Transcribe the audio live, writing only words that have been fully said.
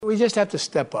We just have to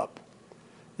step up.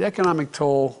 The economic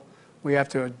toll we have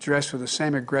to address with the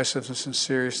same aggressiveness and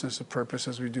seriousness of purpose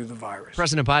as we do the virus.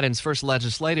 President Biden's first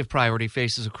legislative priority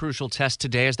faces a crucial test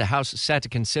today as the House is set to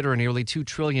consider a nearly $2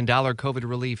 trillion COVID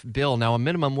relief bill. Now, a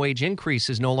minimum wage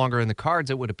increase is no longer in the cards,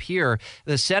 it would appear.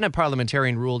 The Senate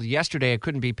parliamentarian ruled yesterday it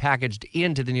couldn't be packaged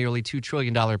into the nearly $2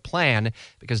 trillion plan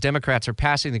because Democrats are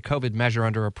passing the COVID measure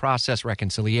under a process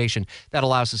reconciliation. That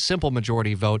allows a simple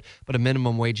majority vote, but a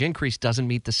minimum wage increase doesn't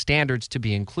meet the standards to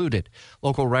be included.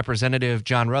 Local Representative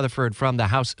John Rutherford from the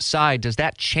House side, does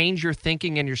that change your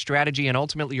thinking and your strategy and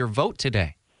ultimately your vote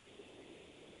today?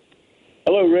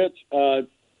 Hello, Rich.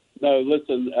 No,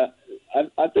 listen,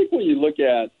 I think when you look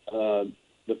at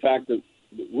the fact that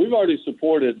we've already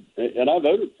supported, and I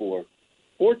voted for,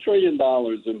 $4 trillion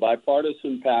in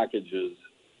bipartisan packages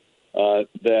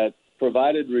that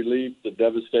provided relief to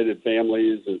devastated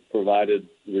families, it provided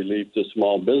relief to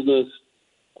small business,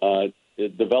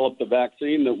 it developed the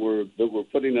vaccine that we're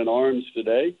putting in arms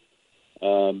today.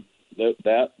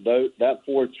 That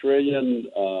 $4 trillion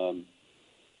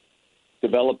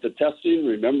developed the testing.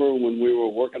 Remember when we were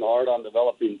working hard on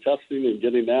developing testing and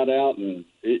getting that out, and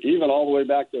even all the way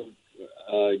back to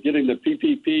getting the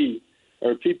PPP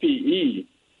or PPE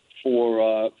for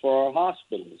our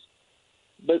hospitals.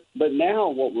 But now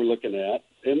what we're looking at,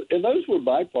 and those were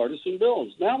bipartisan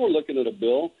bills. Now we're looking at a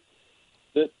bill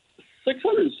that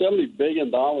 $670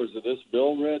 billion of this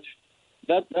bill, Rich,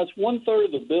 that's one-third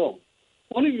of the bill.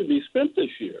 Won't even be spent this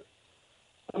year.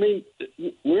 I mean,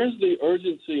 where's the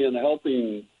urgency in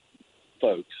helping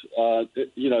folks?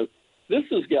 This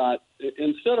has got,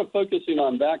 instead of focusing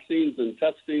on vaccines and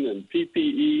testing and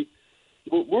PPE,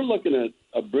 we're looking at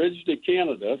a bridge to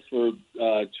Canada for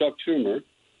Chuck Schumer.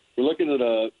 We're looking at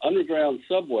an underground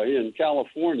subway in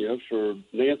California for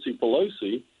Nancy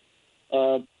Pelosi.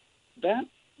 That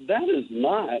is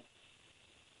not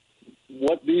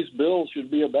what these bills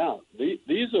should be about.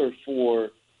 These are for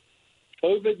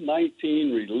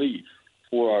COVID-19 relief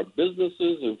for our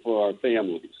businesses and for our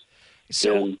families.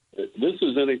 And this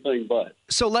is anything but.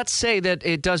 So let's say that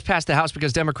it does pass the House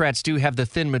because Democrats do have the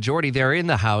thin majority there in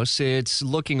the House. It's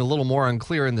looking a little more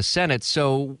unclear in the Senate.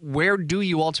 So where do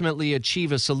you ultimately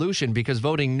achieve a solution? Because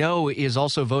voting no is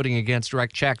also voting against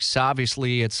direct checks.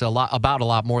 Obviously, it's about a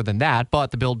lot more than that,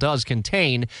 but the bill does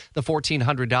contain the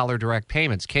 $1,400 direct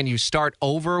payments. Can you start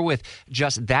over with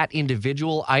just that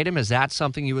individual item? Is that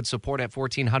something you would support at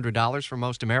 $1,400 for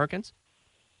most Americans?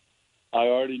 I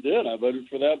already did. I voted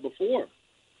for that before.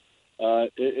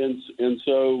 And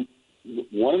so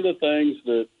one of the things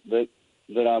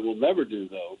that I will never do,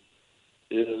 though,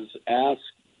 is ask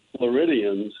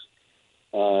Floridians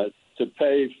to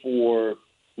pay for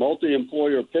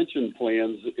multi-employer pension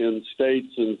plans in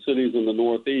states and cities in the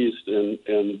Northeast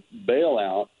and bail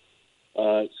out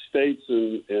states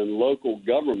and local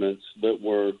governments that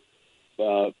were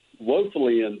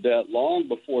woefully in debt long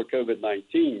before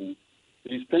COVID-19.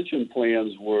 These pension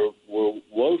plans were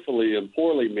woefully and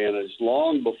poorly managed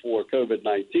long before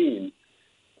COVID-19.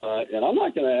 And I'm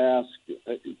not going to ask,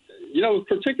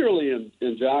 particularly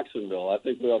in Jacksonville, I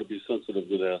think we ought to be sensitive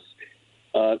to this.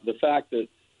 The fact that,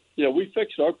 we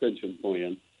fixed our pension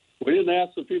plan. We didn't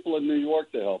ask the people in New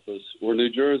York to help us, or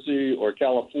New Jersey, or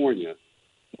California.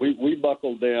 We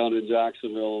buckled down in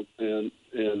Jacksonville and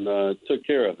took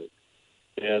care of it.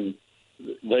 And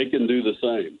they can do the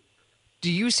same.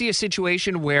 Do you see a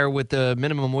situation where, with the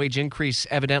minimum wage increase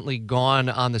evidently gone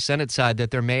on the Senate side,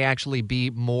 that there may actually be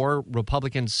more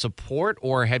Republican support?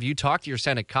 Or have you talked to your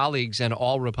Senate colleagues and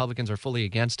all Republicans are fully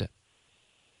against it?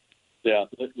 Yeah,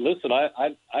 listen,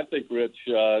 I think, Rich,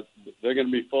 they're going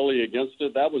to be fully against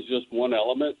it. That was just one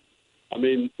element. I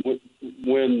mean,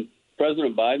 when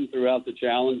President Biden threw out the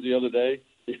challenge the other day,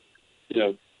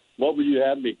 what would you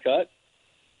have me cut?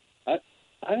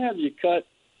 I'd have you cut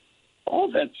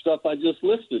all that stuff I just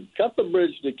listed. Cut the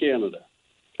bridge to Canada.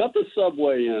 Cut the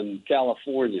subway in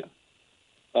California.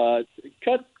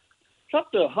 Cut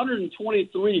the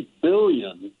 $123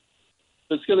 billion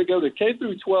that's going to go to K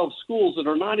through 12 schools that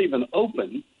are not even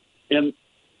open, and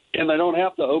they don't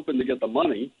have to open to get the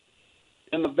money,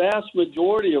 and the vast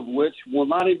majority of which will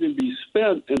not even be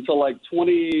spent until like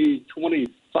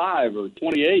 2025 or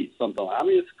 28, something. I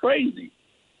mean, it's crazy.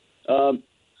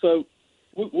 So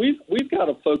we've got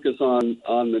to focus on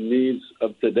the needs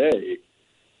of today,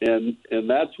 and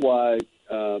that's why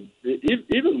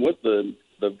even with the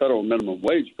federal minimum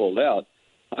wage pulled out,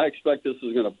 I expect this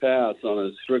is going to pass on a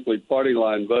strictly party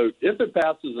line vote, if it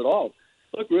passes at all.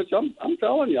 Look, Rich, I'm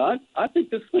telling you, I think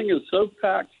this thing is so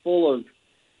packed full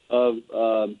of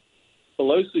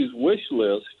Pelosi's wish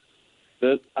list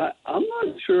that I'm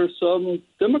not sure some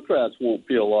Democrats won't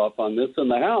peel off on this in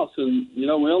the House. And, we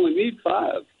only need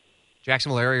 5.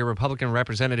 Jacksonville area Republican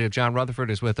Representative John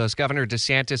Rutherford is with us. Governor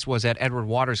DeSantis was at Edward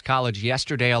Waters College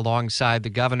yesterday alongside the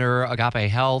governor, Agape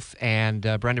Health, and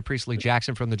Brenda Priestley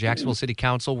Jackson from the Jacksonville City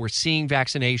Council. We're seeing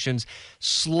vaccinations.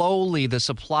 Slowly, the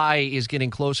supply is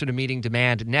getting closer to meeting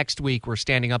demand. Next week, we're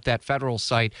standing up that federal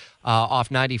site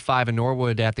off 95 in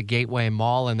Norwood at the Gateway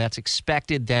Mall, and that's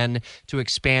expected then to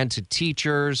expand to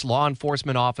teachers, law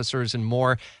enforcement officers, and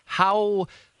more. How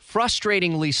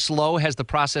frustratingly slow has the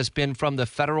process been from the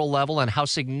federal level, and how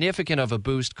significant of a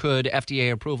boost could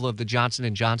FDA approval of the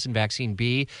Johnson & Johnson vaccine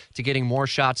be to getting more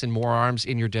shots and more arms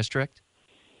in your district?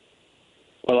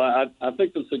 Well, I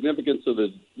think the significance of the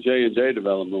J&J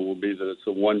development will be that it's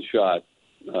a one-shot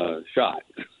shot,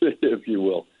 if you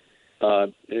will.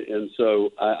 And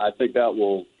so I think that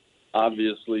will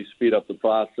obviously speed up the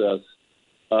process.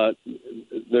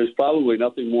 There's probably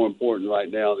nothing more important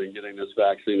right now than getting this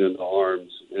vaccine into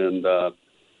arms. And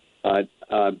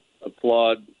I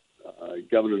applaud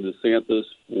Governor DeSantis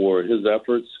for his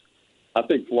efforts. I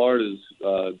think Florida's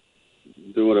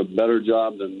doing a better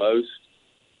job than most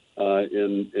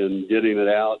in getting it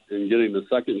out and getting the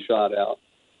second shot out.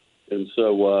 And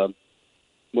so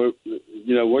we're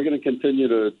going to continue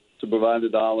to provide the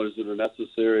dollars that are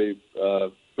necessary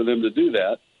for them to do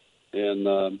that.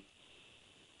 And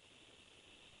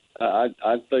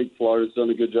I think Florida's done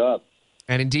a good job.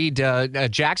 And indeed,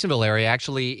 Jacksonville area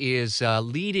actually is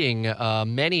leading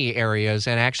many areas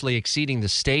and actually exceeding the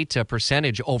state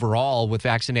percentage overall with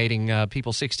vaccinating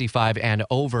people 65 and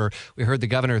over. We heard the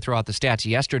governor throw out the stats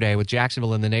yesterday with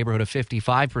Jacksonville in the neighborhood of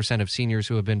 55% of seniors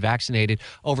who have been vaccinated,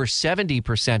 over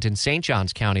 70% in St.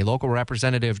 Johns County. Local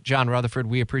Representative John Rutherford,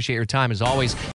 we appreciate your time as always.